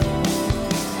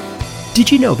Did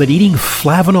you know that eating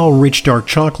flavanol-rich dark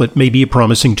chocolate may be a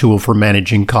promising tool for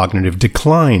managing cognitive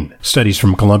decline? Studies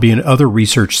from Columbia and other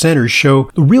research centers show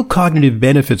the real cognitive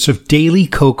benefits of daily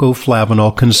cocoa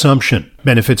flavanol consumption.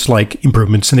 Benefits like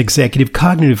improvements in executive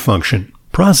cognitive function,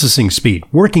 processing speed,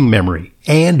 working memory,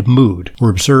 and mood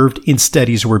were observed in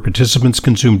studies where participants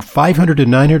consumed 500 to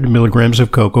 900 milligrams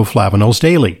of cocoa flavanols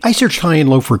daily. I searched high and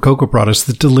low for cocoa products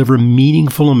that deliver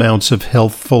meaningful amounts of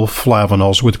healthful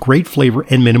flavanols with great flavor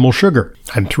and minimal sugar.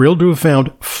 I'm thrilled to have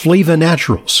found Flava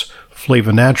Naturals.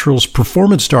 Flava Naturals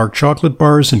performance dark chocolate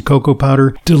bars and cocoa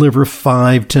powder deliver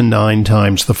 5 to 9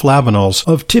 times the flavanols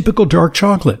of typical dark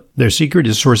chocolate. Their secret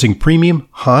is sourcing premium,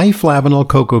 high flavanol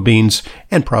cocoa beans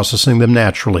and processing them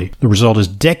naturally. The result is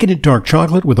decadent dark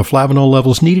chocolate with the flavanol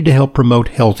levels needed to help promote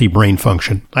healthy brain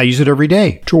function. I use it every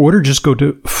day. To order, just go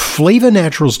to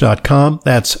FlavaNaturals.com.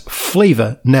 That's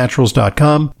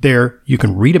FlavaNaturals.com. There, you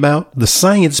can read about the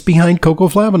science behind cocoa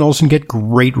flavanols and get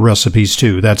great recipes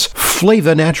too. That's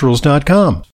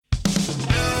FlavaNaturals.com.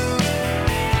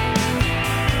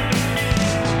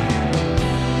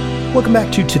 Welcome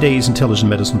back to today's Intelligent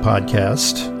Medicine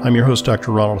Podcast. I'm your host,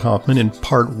 Dr. Ronald Hoffman. In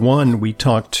part one, we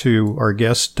talked to our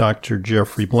guest, Dr.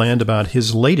 Jeffrey Bland, about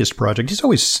his latest project. He's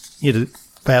always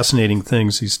fascinating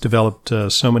things. He's developed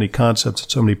so many concepts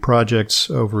and so many projects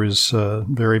over his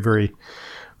very, very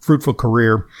fruitful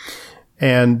career.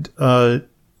 And the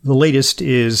latest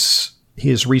is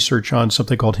his research on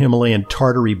something called Himalayan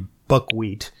tartary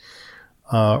buckwheat,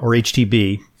 or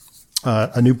HTB.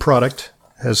 A new product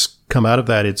has come out of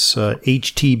that. It's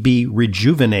HTB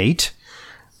Rejuvenate,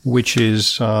 which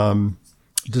is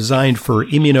designed for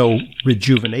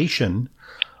immunorejuvenation,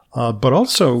 but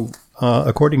also,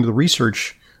 according to the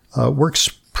research, works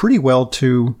pretty well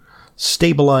to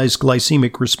stabilize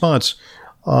glycemic response.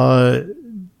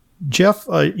 Jeff,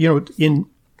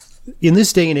 in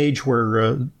this day and age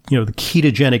where the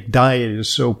ketogenic diet is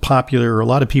so popular, a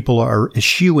lot of people are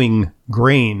eschewing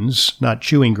grains, not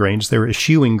chewing grains. They're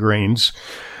eschewing grains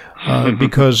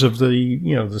because of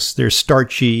their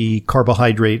starchy,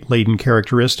 carbohydrate-laden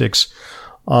characteristics.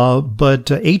 But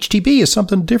HTB is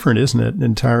something different, isn't it?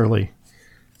 Entirely.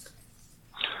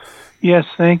 Yes,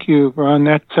 thank you, Ron.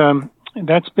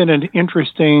 That's been an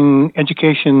interesting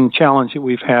education challenge that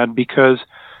we've had because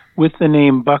with the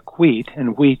name buckwheat,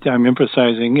 and wheat I'm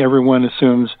emphasizing, everyone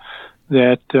assumes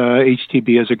that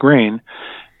HTB is a grain,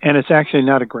 and it's actually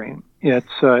not a grain. It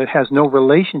has no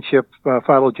relationship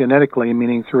phylogenetically,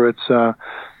 meaning through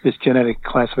its genetic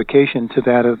classification, to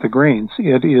that of the grains.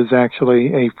 It is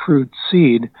actually a fruit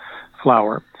seed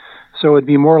flour. So it'd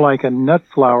be more like a nut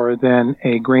flour than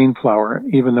a grain flour,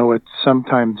 even though it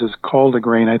sometimes is called a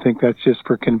grain. I think that's just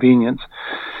for convenience.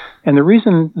 And the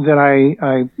reason that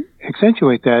I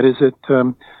accentuate that is that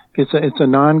it's a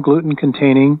non-gluten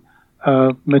containing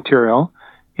material.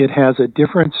 It has a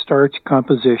different starch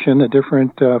composition, a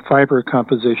different fiber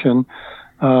composition,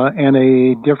 and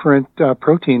a different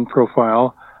protein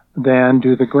profile than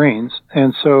do the grains.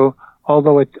 And so,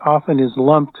 although it often is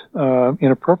lumped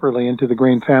inappropriately into the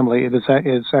grain family,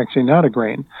 it's actually not a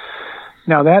grain.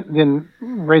 Now that then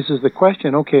raises the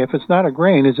question, okay, if it's not a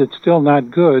grain, is it still not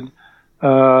good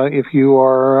if you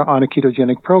are on a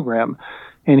ketogenic program?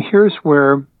 And here's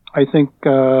where I think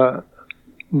the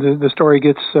story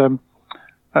gets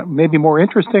maybe more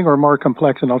interesting or more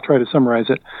complex, and I'll try to summarize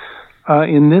it.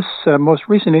 In this most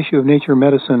recent issue of Nature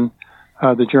Medicine,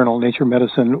 the journal Nature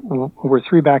Medicine, were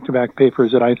 3 back-to-back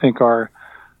papers that I think are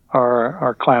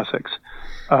classics.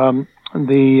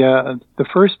 The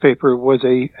first paper was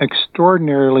a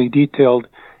extraordinarily detailed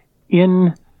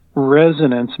in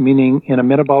resonance, meaning in a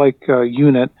metabolic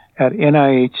unit at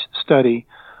NIH study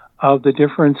of the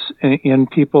difference in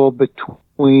people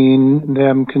between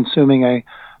them consuming a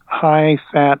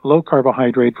high-fat,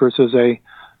 low-carbohydrate versus a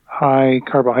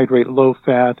high-carbohydrate,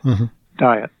 low-fat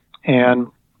diet. And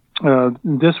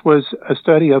this was a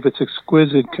study of its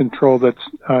exquisite control that's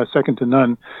second to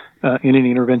none in any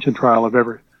intervention trial I've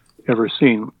ever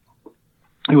seen.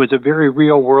 It was a very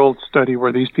real-world study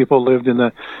where these people lived in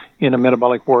a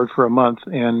metabolic ward for a month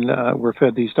and were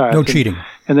fed these diets. No cheating.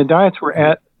 And the diets were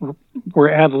ad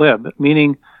lib,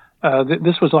 meaning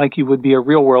this was like you would be a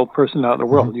real-world person out in the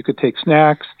world. You could take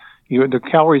snacks. The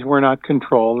calories were not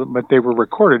controlled, but they were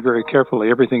recorded very carefully,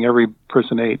 everything every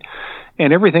person ate.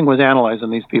 And everything was analyzed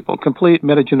on these people. Complete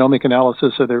metagenomic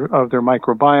analysis of their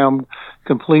microbiome,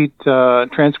 complete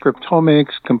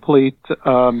transcriptomics, complete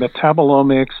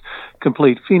metabolomics,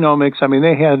 complete phenomics. I mean,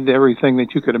 they had everything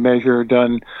that you could measure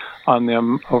done on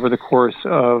them over the course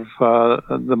of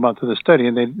the month of the study.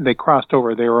 And they crossed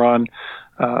over. They were on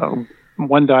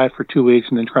one diet for 2 weeks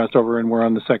and then crossed over and were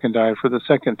on the second diet for the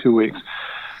second 2 weeks.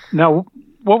 Now,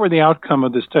 what were the outcome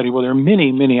of this study? Well, there are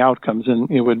many, many outcomes, and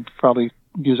it would probably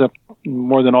use up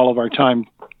more than all of our time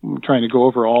trying to go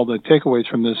over all the takeaways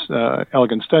from this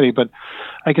elegant study. But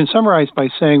I can summarize by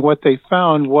saying what they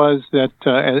found was that,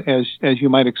 as you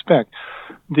might expect,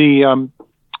 the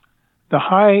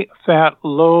high-fat,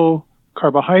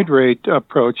 low-carbohydrate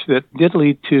approach that did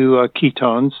lead to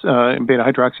ketones and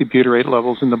beta-hydroxybutyrate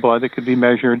levels in the blood that could be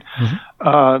measured.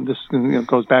 Mm-hmm. This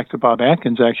goes back to Bob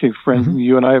Atkins, actually, friend mm-hmm.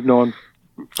 you and I have known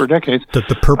for decades.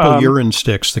 The purple urine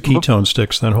sticks, the ketone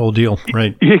sticks, that whole deal,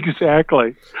 right?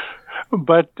 Exactly.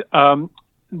 But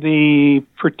the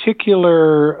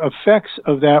particular effects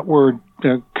of that were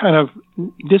kind of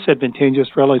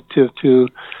disadvantageous relative to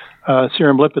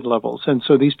serum lipid levels. And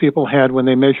so these people had, when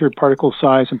they measured particle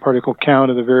size and particle count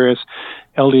of the various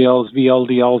LDLs,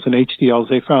 VLDLs, and HDLs,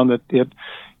 they found that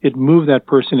it moved that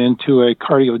person into a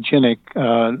cardiogenic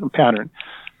pattern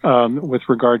with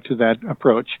regard to that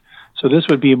approach. So this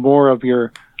would be more of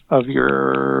your I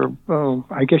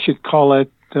guess you'd call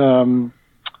it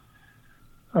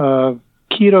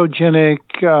ketogenic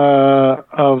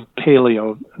of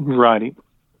paleo variety.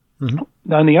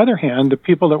 Mm-hmm. On the other hand, the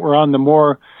people that were on the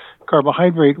more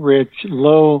carbohydrate-rich,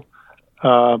 lower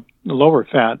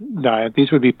fat diet,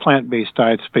 these would be plant-based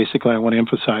diets, basically, I want to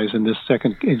emphasize in this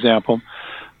second example.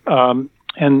 And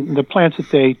the plants that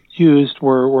they used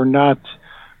were not,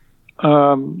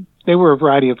 they were a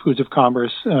variety of foods of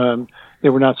commerce. They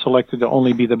were not selected to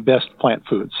only be the best plant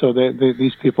foods. So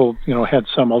these people, had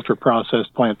some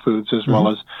ultra-processed plant foods as mm-hmm. well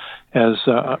as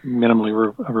minimally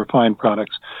refined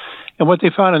products. And what they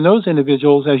found in those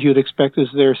individuals, as you'd expect, is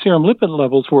their serum lipid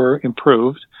levels were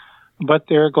improved, but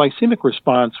their glycemic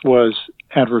response was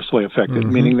adversely affected,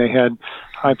 mm-hmm. meaning they had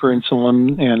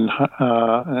hyperinsulin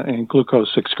and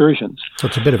glucose excursions. So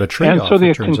it's a bit of a trade-off. And so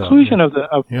the conclusion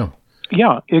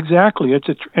Yeah, exactly.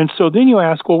 And so then you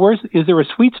ask, well, is there a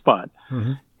sweet spot?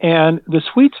 Mm-hmm. And the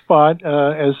sweet spot,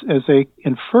 as they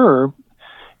infer,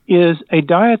 is a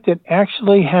diet that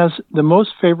actually has the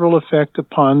most favorable effect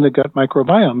upon the gut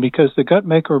microbiome, because the gut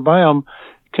microbiome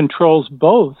controls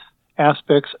both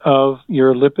aspects of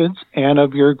your lipids and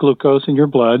of your glucose in your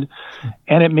blood,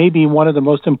 and it may be one of the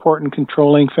most important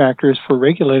controlling factors for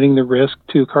regulating the risk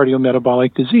to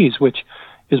cardiometabolic disease, which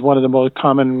is one of the most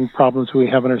common problems we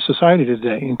have in our society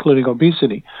today, including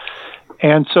obesity.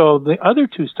 And so the other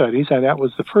two studies, and that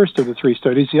was the first of the three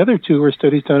studies, the other two were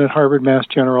studies done at Harvard, Mass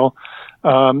General,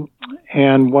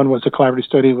 and one was a collaborative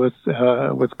study with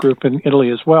a group in Italy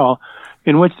as well,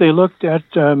 in which they looked at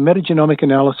metagenomic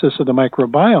analysis of the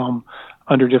microbiome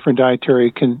under different dietary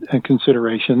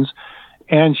considerations,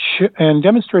 and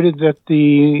demonstrated that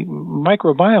the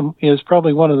microbiome is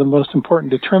probably one of the most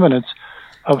important determinants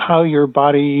of how your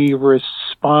body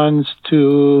responds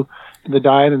to the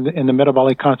diet and the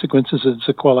metabolic consequences and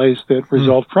sequelae that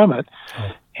result from it.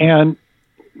 Oh. And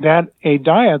that a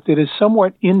diet that is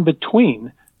somewhere in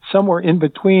between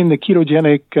the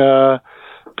ketogenic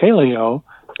paleo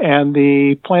and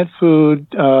the plant food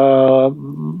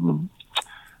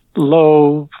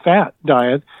low-fat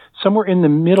diet, somewhere in the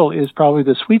middle is probably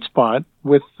the sweet spot,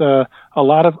 with a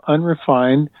lot of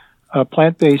unrefined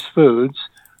plant-based foods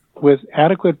with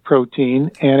adequate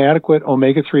protein and adequate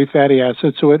omega-3 fatty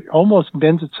acids. So it almost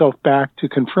bends itself back to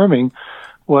confirming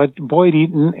what Boyd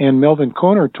Eaton and Melvin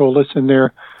Kohner told us in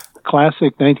their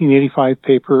classic 1985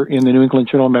 paper in the New England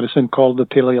Journal of Medicine called The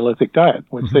Paleolithic Diet,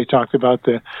 which mm-hmm. they talked about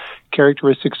the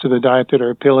characteristics of the diet that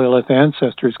our Paleolithic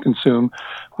ancestors consumed,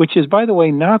 which is, by the way,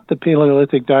 not the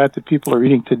Paleolithic diet that people are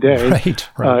eating today. Right.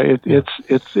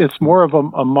 It's more of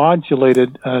a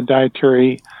modulated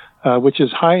dietary, which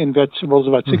is high in vegetables,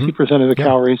 about 60% mm-hmm. of the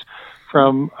calories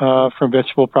from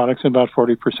vegetable products and about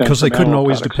 40%. Because they couldn't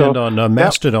always depend on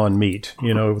mastodon meat.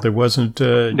 There wasn't.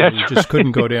 You just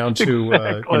couldn't go down to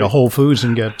exactly. Whole Foods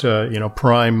and get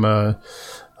prime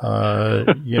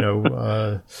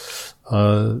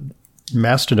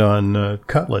mastodon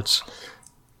cutlets.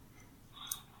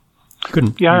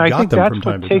 Couldn't. Yeah, I think that's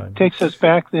what takes us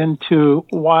back then to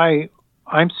why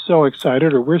I'm so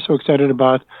excited, or we're so excited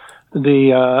about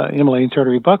the Himalayan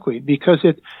tartary buckwheat, because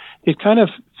it kind of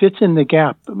fits in the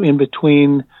gap in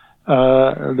between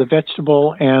the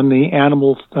vegetable and the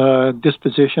animal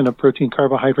disposition of protein,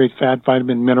 carbohydrate, fat,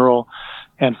 vitamin, mineral,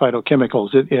 and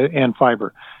phytochemicals and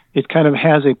fiber. It kind of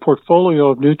has a portfolio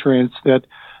of nutrients that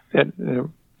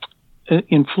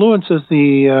influences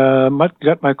the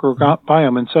gut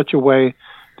microbiome in such a way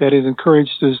that it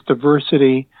encourages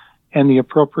diversity and the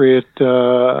appropriate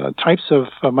types of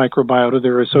microbiota that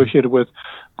are associated with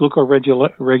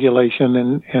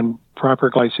glucoregulation and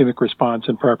proper glycemic response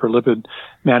and proper lipid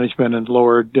management and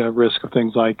lowered risk of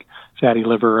things like fatty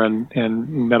liver and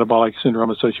metabolic syndrome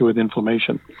associated with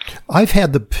inflammation. I've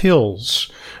had the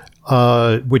pills,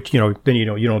 which, then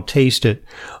you don't taste it.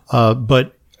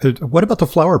 But what about the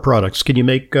flour products? Can you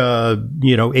make,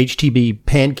 HTB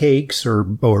pancakes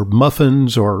or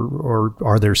muffins or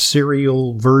are there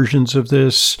cereal versions of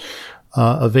this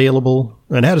available?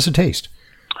 And how does it taste?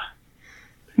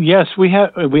 Yes, we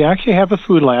actually have a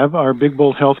food lab. Our Big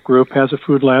Bold Health group has a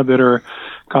food lab that are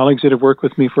colleagues that have worked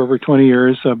with me for over 20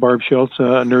 years. Barb Schultz,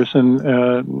 a nurse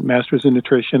and master's in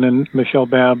nutrition, and Michelle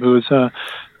Babb, who is a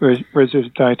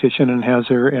registered dietitian and has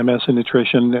her MS in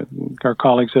nutrition. Our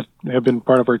colleagues that have been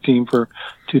part of our team for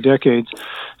 2 decades.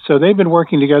 So they've been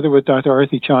working together with Dr.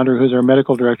 Arthi Chandra, who's our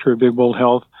medical director of Big Bold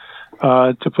Health,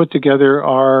 to put together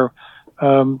our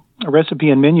a recipe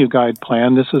and menu guide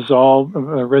plan. This is all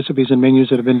recipes and menus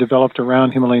that have been developed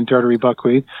around Himalayan tartary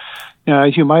buckwheat. Now,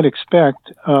 as you might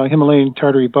expect, Himalayan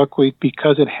tartary buckwheat,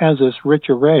 because it has this rich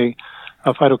array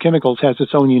of phytochemicals, has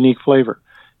its own unique flavor.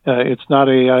 It's not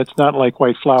like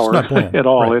white flour at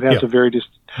all. Right. It has a very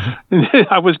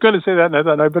I was going to say that, and I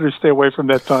thought I better stay away from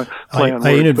that bland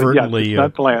word. Inadvertently, it's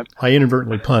not bland. I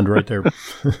inadvertently punned right there.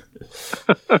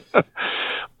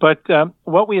 But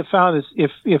what we have found is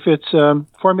if it's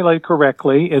formulated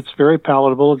correctly, it's very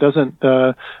palatable. It doesn't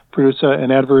produce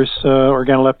an adverse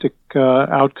organoleptic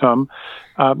outcome.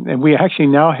 And we actually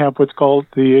now have what's called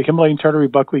the Himalayan Tartary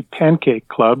Buckwheat Pancake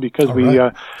Club, because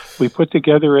we put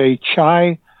together a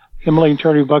chai Himalayan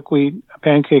Tartary Buckwheat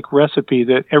pancake recipe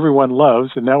that everyone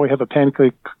loves, and now we have a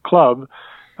pancake club.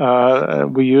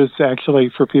 We use, actually,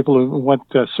 for people who want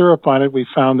syrup on it, we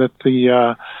found that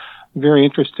the very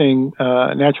interesting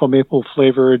natural maple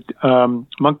flavored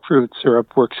monk fruit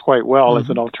syrup works quite well as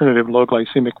an alternative low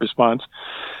glycemic response.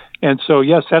 And so,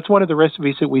 yes, that's one of the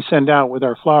recipes that we send out with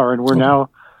our flour, and we're now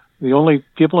the only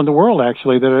people in the world,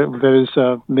 actually, that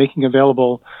is making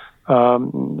available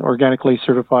organically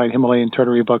certified Himalayan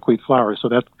Tartary buckwheat flour. So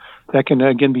that can,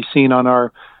 again, be seen on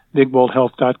our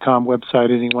bigboldhealth.com website.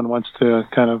 Anyone wants to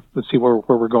kind of see where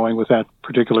we're going with that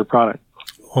particular product.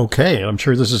 Okay, I'm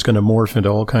sure this is going to morph into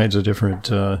all kinds of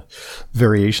different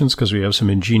variations, because we have some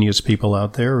ingenious people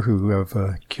out there who have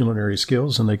culinary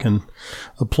skills, and they can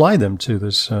apply them to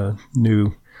this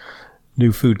new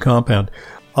food compound.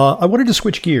 I wanted to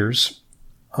switch gears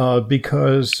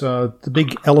because the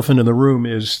big elephant in the room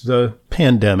is the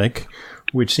pandemic,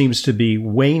 which seems to be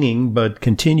waning but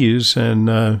continues,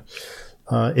 and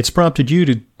it's prompted you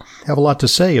to have a lot to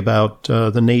say about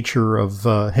the nature of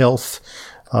health.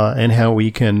 And how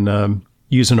we can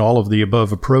use an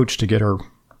all-of-the-above approach to get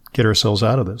ourselves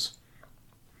out of this.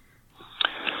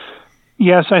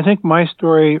 Yes, I think my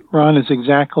story, Ron, is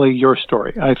exactly your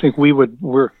story. I think we were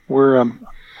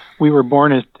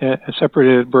born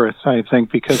separated at birth, I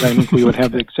think, because I think we would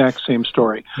have the exact same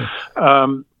story.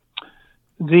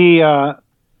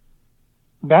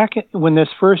 Back when this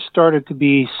first started to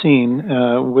be seen,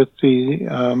 with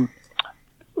the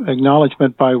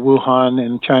acknowledgement by Wuhan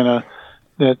in China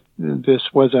that this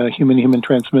was a human-human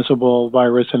transmissible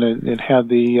virus, and it had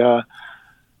the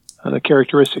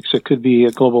characteristics that could be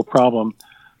a global problem.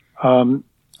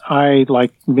 I,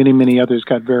 like many others,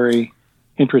 got very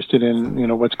interested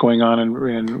in what's going on and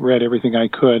read everything I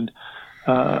could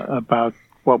about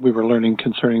what we were learning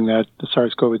concerning the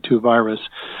SARS-CoV-2 virus.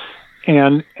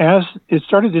 And as it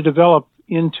started to develop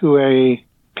into a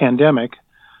pandemic,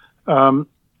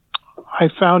 I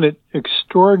found it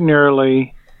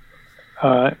extraordinarily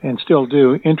and still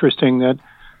do, interesting that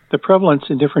the prevalence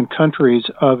in different countries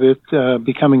of it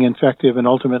becoming infective and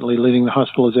ultimately leading to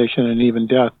hospitalization and even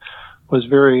death was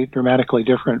very dramatically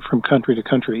different from country to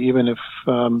country. Even if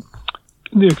the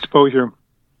exposure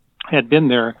had been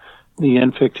there, the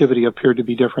infectivity appeared to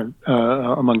be different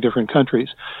among different countries.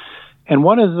 And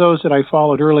one of those that I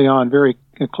followed early on very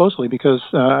closely, because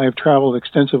I've traveled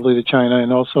extensively to China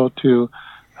and also to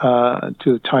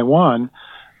Taiwan,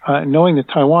 knowing that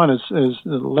Taiwan is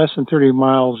less than 30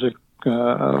 miles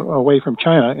away from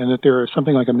China, and that there are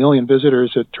something like 1 million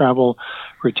visitors that travel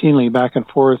routinely back and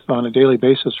forth on a daily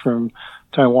basis from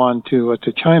Taiwan to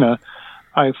China,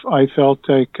 I felt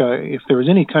like if there was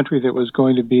any country that was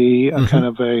going to be a kind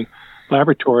of a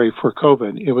laboratory for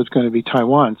COVID, it was going to be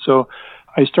Taiwan. So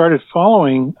I started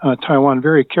following Taiwan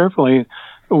very carefully.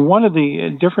 One of the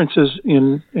differences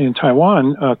in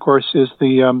Taiwan, of course, is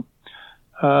the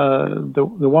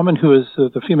woman who is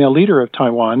the female leader of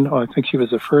Taiwan. I think she was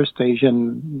the first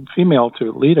Asian female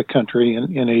to lead a country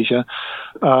in Asia.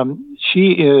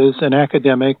 she is an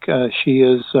academic. She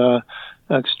is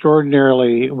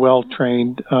extraordinarily well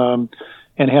trained and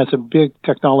has a big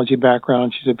technology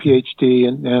background. She's a PhD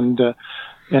and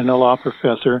a law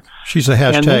professor. She's a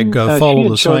hashtag follow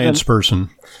the science person.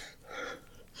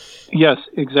 Yes,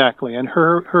 exactly. And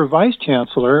her vice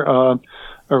chancellor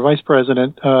or vice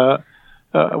president is a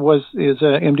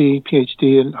MD,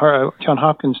 PhD, and Johns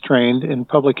Hopkins trained in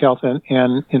public health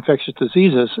and infectious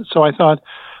diseases. So I thought,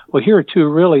 well, here are two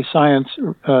really science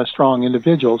strong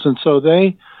individuals, and so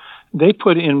they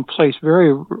put in place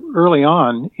very early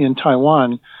on in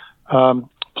Taiwan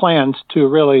plans to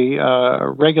really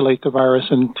regulate the virus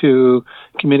and to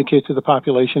communicate to the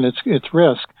population its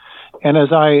risk. And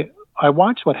as I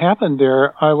watched what happened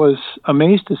there, I was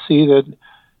amazed to see that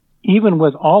even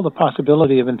with all the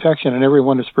possibility of infection, and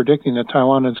everyone is predicting that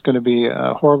Taiwan is going to be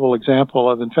a horrible example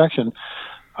of infection,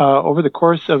 over the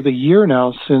course of the year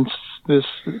now since this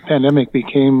pandemic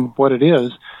became what it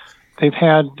is, they've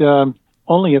had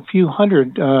only a few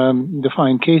hundred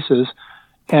defined cases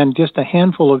and just a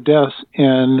handful of deaths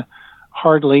and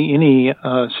hardly any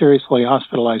seriously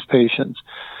hospitalized patients.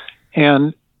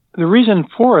 And the reason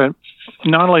for it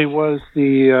not only was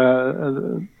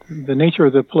the nature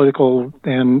of the political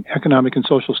and economic and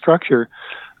social structure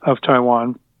of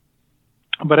Taiwan,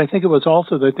 but I think it was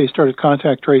also that they started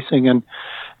contact tracing and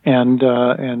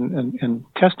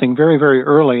testing very, very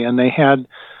early, and they had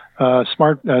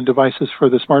smart devices for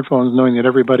the smartphones, knowing that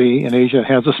everybody in Asia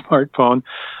has a smartphone,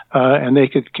 and they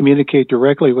could communicate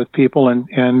directly with people,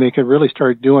 and they could really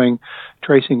start doing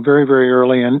tracing very, very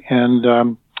early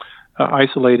and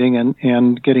isolating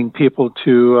and getting people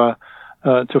to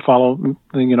follow,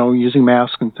 using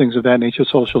masks and things of that nature,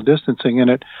 social distancing.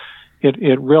 And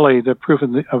it really, the proof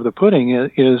of the pudding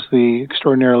is the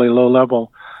extraordinarily low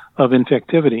level of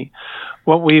infectivity.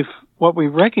 What we've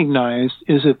recognized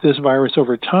is that this virus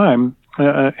over time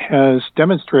has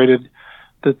demonstrated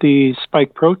that the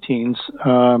spike proteins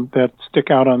that stick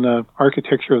out on the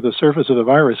architecture of the surface of the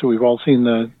virus, that we've all seen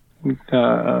the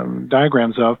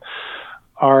diagrams of,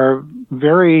 are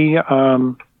very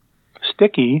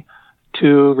sticky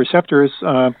to receptors,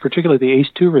 particularly the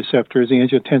ACE2 receptors, the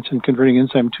angiotensin converting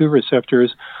enzyme 2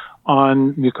 receptors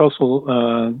on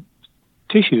mucosal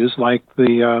tissues like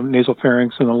the nasal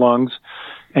pharynx and the lungs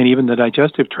and even the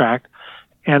digestive tract.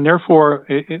 And therefore,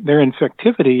 their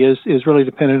infectivity is really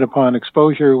dependent upon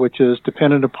exposure, which is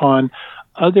dependent upon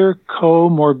other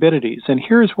comorbidities. And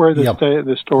here's where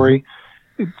the story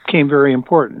became very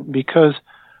important, because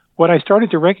what I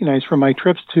started to recognize from my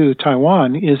trips to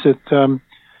Taiwan is that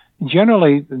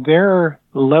generally their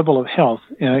level of health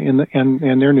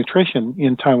and their nutrition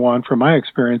in Taiwan, from my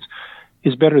experience,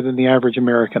 is better than the average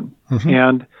American. Mm-hmm.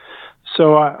 And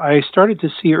so I started to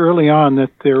see early on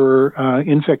that there were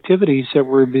infectivities that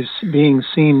were being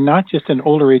seen not just in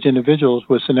older age individuals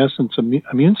with senescent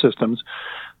immune systems,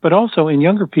 but also in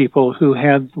younger people who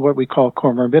had what we call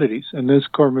comorbidities. And those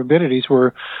comorbidities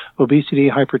were obesity,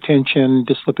 hypertension,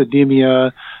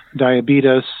 dyslipidemia,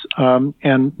 diabetes,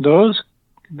 and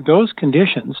those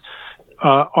conditions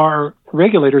are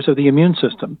regulators of the immune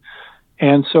system.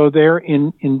 And so they're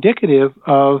indicative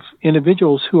of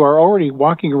individuals who are already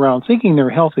walking around thinking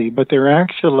they're healthy, but they're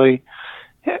actually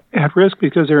at risk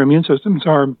because their immune systems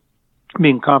are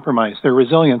being compromised. Their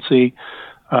resiliency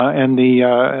and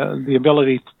the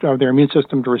ability of their immune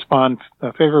system to respond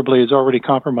favorably is already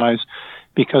compromised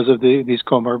because of these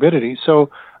comorbidities. So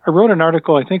I wrote an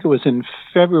article, I think it was in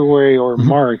February or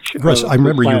March. Russ, I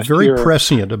remember you very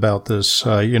prescient about this,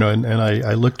 and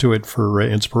I looked to it for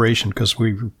inspiration because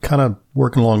we were kind of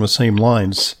working along the same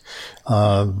lines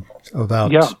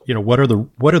about, what are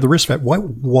the risk factors?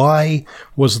 Why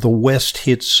was the West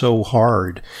hit so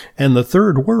hard? And the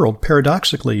third world,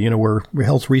 paradoxically, where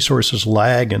health resources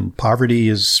lag and poverty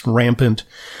is rampant,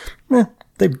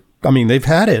 they've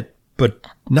had it, but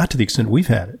not to the extent we've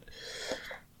had it.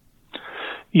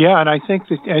 Yeah, and I think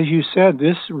that, as you said,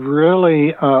 this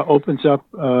really opens up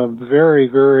a very,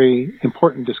 very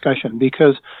important discussion,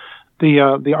 because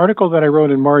the article that I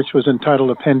wrote in March was entitled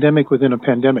 "A Pandemic Within a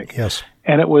Pandemic." Yes.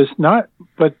 And it was not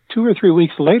but 2 or 3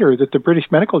 weeks later that the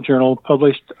British Medical Journal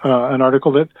published an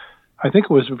article that I think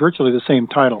was virtually the same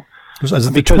title. It was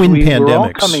the twin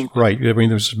pandemics, right? I mean,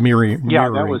 there's mirroring. Yeah,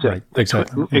 that was right. it.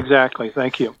 Exactly. Exactly.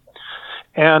 Thank you.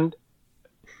 And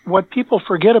what people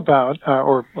forget about,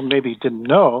 or maybe didn't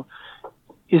know,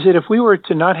 is that if we were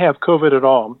to not have COVID at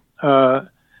all,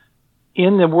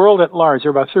 in the world at large,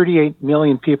 there are about 38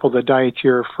 million people that die each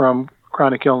year from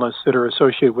chronic illness that are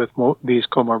associated with these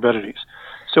comorbidities.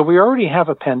 So we already have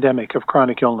a pandemic of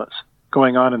chronic illness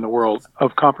going on in the world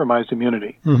of compromised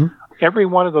immunity. Mm-hmm. Every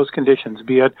one of those conditions,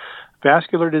 be it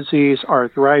vascular disease,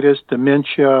 arthritis,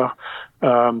 dementia,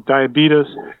 diabetes,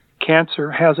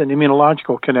 cancer has an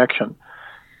immunological connection.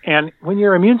 And when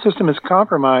your immune system is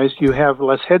compromised, you have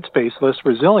less headspace, less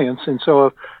resilience. And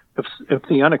so if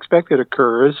the unexpected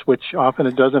occurs, which often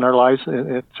it does in our lives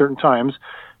at certain times,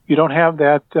 you don't have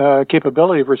that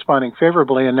capability of responding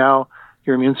favorably, and now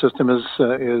your immune system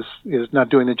is not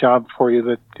doing the job for you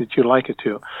that you'd like it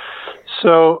to.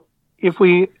 So if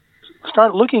we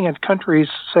start looking at countries,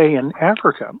 say in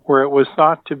Africa, where it was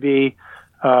thought to be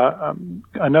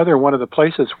another one of the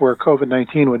places where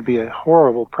COVID-19 would be a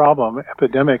horrible problem,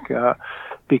 epidemic,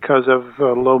 because of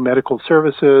low medical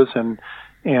services and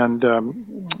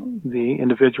the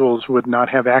individuals would not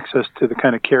have access to the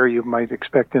kind of care you might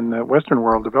expect in the Western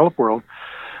world, developed world.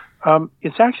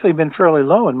 It's actually been fairly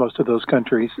low in most of those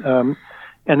countries. And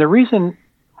the reason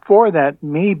for that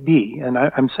may be, and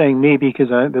I'm saying maybe because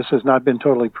this has not been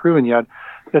totally proven yet,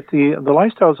 that the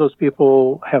lifestyles those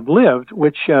people have lived,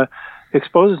 which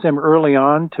exposes them early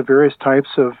on to various types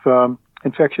of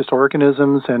infectious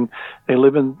organisms, and they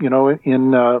live in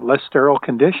less sterile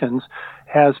conditions,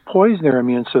 has poised their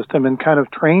immune system and kind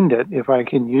of trained it, if I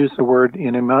can use the word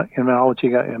in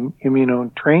immunology,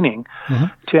 immunotraining,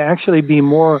 to actually be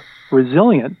more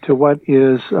resilient to what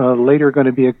is later going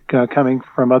to be coming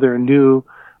from other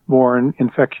new-born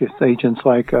infectious agents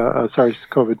like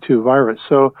SARS-CoV-2 virus.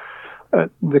 So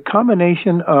the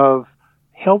combination of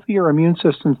healthier immune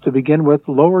systems to begin with,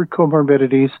 lowered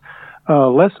comorbidities,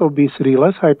 less obesity,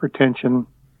 less hypertension,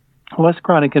 less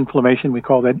chronic inflammation, we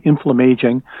call that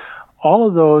inflammaging. All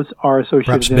of those are associated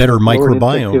perhaps better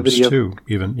microbiomes too,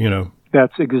 even,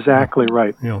 That's exactly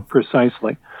right. Yeah.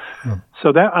 Precisely. Yeah.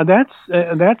 So that's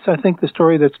I think the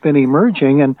story that's been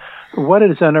emerging, and what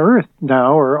is unearthed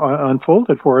now or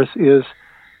unfolded for us is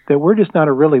that we're just not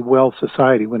a really well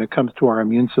society when it comes to our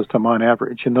immune system on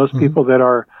average. And those people that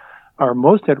are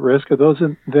most at risk are those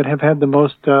that have had the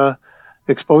most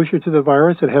exposure to the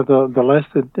virus, that have the less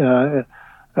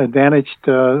advantaged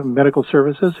medical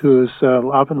services, who's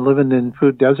often living in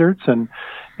food deserts and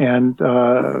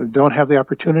don't have the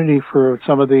opportunity for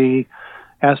some of the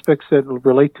aspects that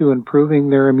relate to improving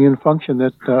their immune function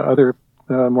that other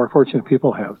more fortunate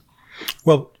people have.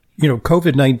 Well,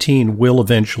 COVID-19 will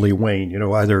eventually wane.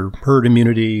 Either herd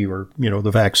immunity or, the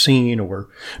vaccine or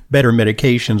better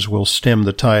medications will stem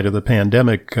the tide of the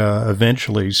pandemic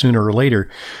eventually, sooner or later.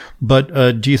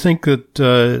 But do you think that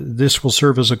this will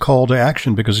serve as a call to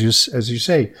action? Because, as you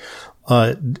say,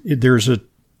 there's a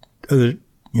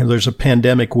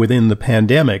pandemic within the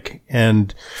pandemic,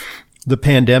 and the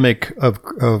pandemic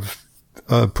of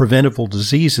preventable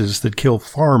diseases that kill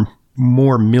far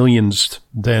more millions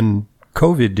than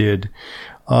COVID did,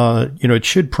 it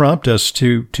should prompt us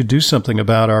to do something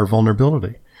about our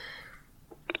vulnerability.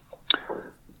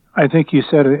 I think you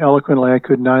said it eloquently. I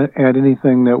could not add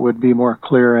anything that would be more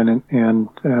clear and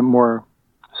more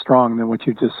strong than what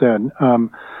you just said.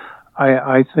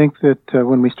 I think that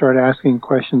when we start asking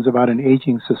questions about an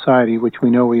aging society, which we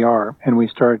know we are, and we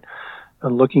start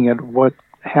looking at what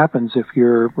happens if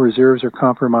your reserves are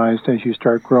compromised as you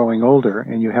start growing older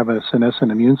and you have a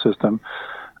senescent immune system,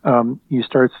 you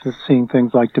start seeing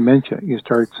things like dementia. You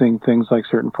start seeing things like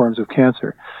certain forms of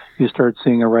cancer. You start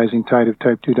seeing a rising tide of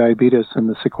type 2 diabetes and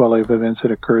the sequelae of events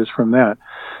that occurs from that.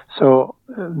 So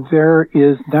there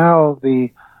is now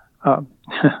the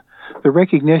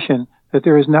recognition that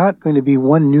there is not going to be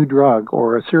one new drug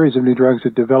or a series of new drugs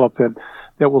that develop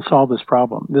that will solve this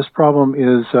problem. This problem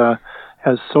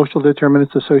has social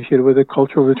determinants associated with it,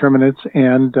 cultural determinants,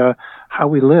 and how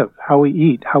we live, how we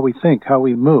eat, how we think, how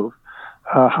we move.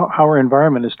 How our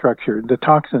environment is structured, the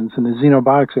toxins and the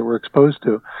xenobiotics that we're exposed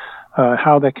to,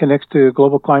 how that connects to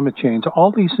global climate change.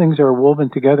 All these things are woven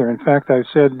together. In fact, I've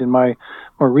said in my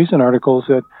more recent articles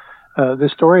that the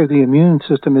story of the immune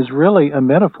system is really a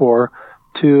metaphor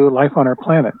to life on our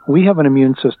planet. We have an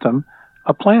immune system.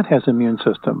 A plant has an immune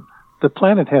system. The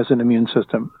planet has an immune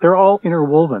system. They're all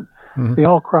interwoven. Mm-hmm. They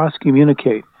all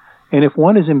cross-communicate. And if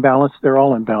one is imbalanced, they're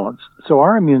all imbalanced. So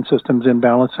our immune systems in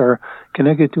balance are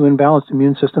connected to imbalanced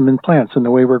immune system in plants and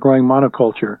the way we're growing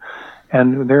monoculture.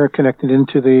 And they're connected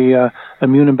into the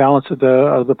immune imbalance of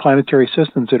the planetary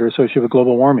systems that are associated with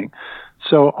global warming.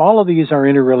 So all of these are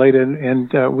interrelated,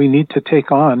 and we need to take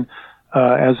on,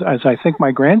 as I think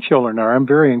my grandchildren are. I'm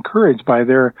very encouraged by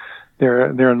their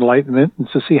enlightenment, and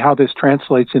to see how this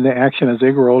translates into action as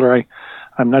they grow older.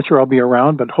 I'm not sure I'll be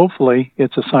around, but hopefully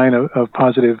it's a sign of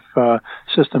positive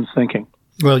systems thinking.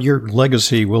 Well, your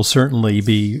legacy will certainly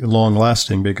be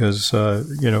long-lasting because,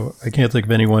 I can't think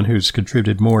of anyone who's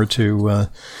contributed more to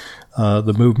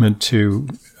the movement to,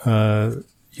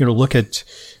 look at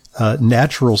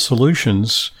natural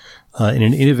solutions in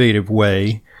an innovative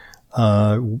way,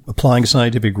 applying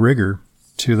scientific rigor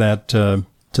to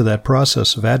that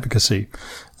process of advocacy.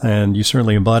 And you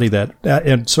certainly embody that.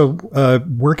 And so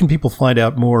where can people find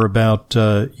out more about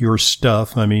your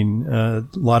stuff? I mean, a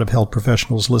lot of health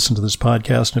professionals listen to this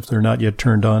podcast, and if they're not yet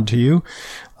turned on to you,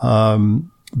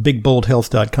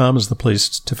 bigboldhealth.com is the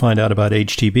place to find out about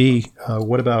HTB.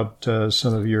 What about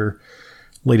some of your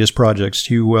latest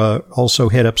projects? You also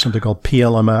head up something called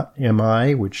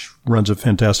PLMI, which runs a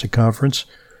fantastic conference.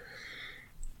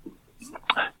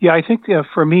 Yeah, I think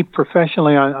for me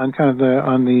professionally, on kind of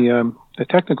the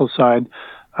technical side,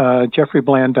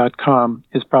 JeffreyBland.com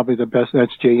is probably the best.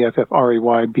 That's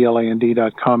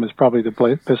JeffreyBland.com is probably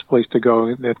the best place to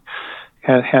go. That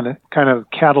had kind of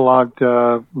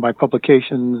cataloged my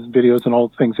publications, videos, and all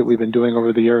the things that we've been doing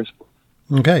over the years.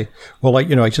 Okay. Well,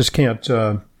 I just can't.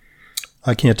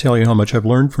 I can't tell you how much I've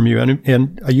learned from you.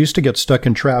 And I used to get stuck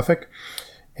in traffic,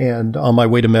 and on my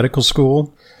way to medical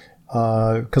school,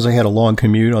 because I had a long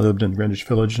commute. I lived in Greenwich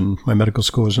Village, and my medical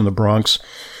school was in the Bronx.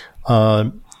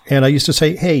 And I used to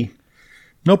say, hey,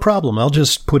 no problem. I'll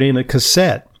just put in a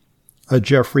cassette, a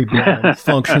Jeffrey Bland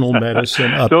functional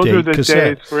medicine update Those are the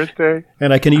cassette. days, first day.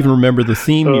 And I can even remember the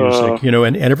theme music,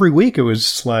 and every week it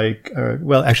was like,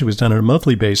 actually it was done on a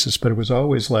monthly basis, but it was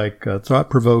always like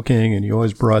thought-provoking, and you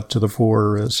always brought to the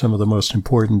fore some of the most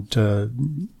important,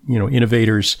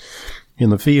 innovators in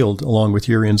the field, along with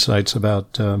your insights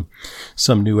about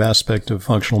some new aspect of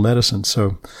functional medicine.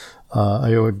 So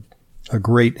I owe a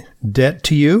great debt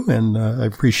to you, and I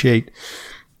appreciate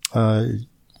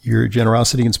your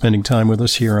generosity in spending time with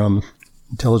us here on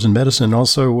Intelligent Medicine.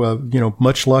 Also,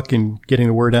 much luck in getting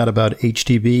the word out about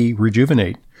HTB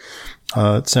Rejuvenate.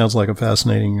 It sounds like a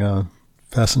fascinating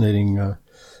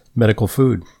medical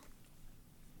food.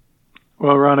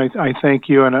 Well, Ron, I thank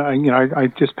you, and I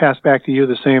just passed back to you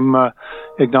the same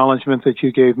acknowledgement that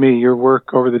you gave me. Your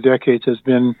work over the decades has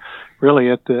been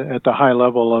really at the high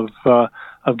level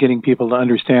of getting people to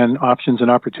understand options and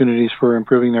opportunities for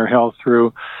improving their health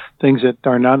through things that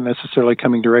are not necessarily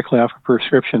coming directly off a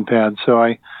prescription pad. So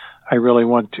I really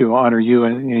want to honor you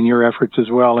and your efforts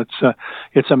as well.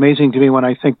 It's amazing to me when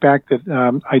I think back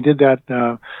that I did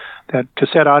that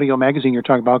cassette audio magazine you're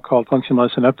talking about called Functional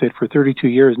Medicine Update for 32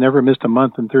 years, never missed a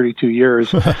month in 32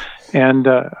 years. And,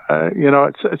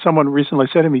 someone recently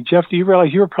said to me, Jeff, do you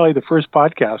realize you were probably the first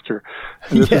podcaster?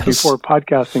 And this is before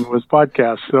podcasting was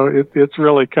podcast. So it's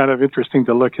really kind of interesting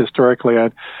to look historically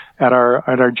at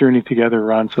our journey together,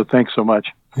 Ron. So thanks so much.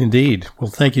 Indeed.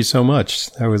 Well, thank you so much.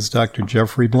 That was Dr.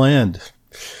 Jeffrey Bland.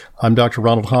 I'm Dr.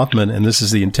 Ronald Hoffman, and this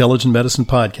is the Intelligent Medicine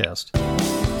Podcast.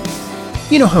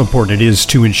 You know how important it is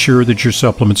to ensure that your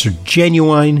supplements are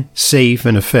genuine, safe,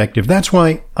 and effective. That's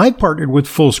why I partnered with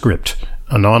FullScript,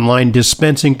 an online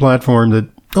dispensing platform that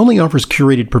only offers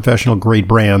curated professional-grade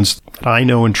brands that I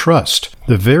know and trust.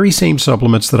 The very same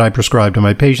supplements that I prescribe to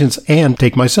my patients and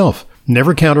take myself.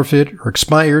 Never counterfeit or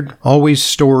expired, always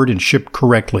stored and shipped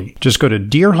correctly. Just go to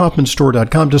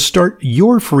drhoffmanstore.com to start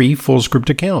your free FullScript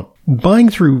account. Buying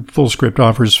through FullScript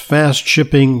offers fast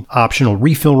shipping, optional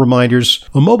refill reminders,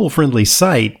 a mobile-friendly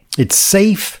site. It's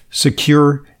safe,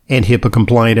 secure, and HIPAA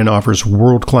compliant and offers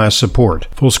world-class support.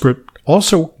 FullScript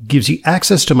also gives you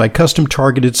access to my custom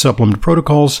targeted supplement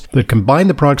protocols that combine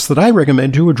the products that I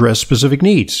recommend to address specific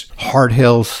needs. Heart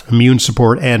health, immune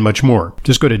support, and much more.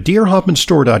 Just go to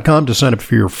drhoffmanstore.com to sign up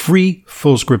for your free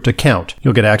FullScript account.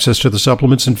 You'll get access to the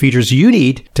supplements and features you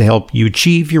need to help you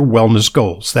achieve your wellness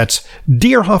goals. That's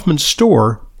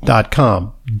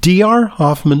drhoffmanstore.com.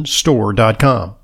 drhoffmanstore.com.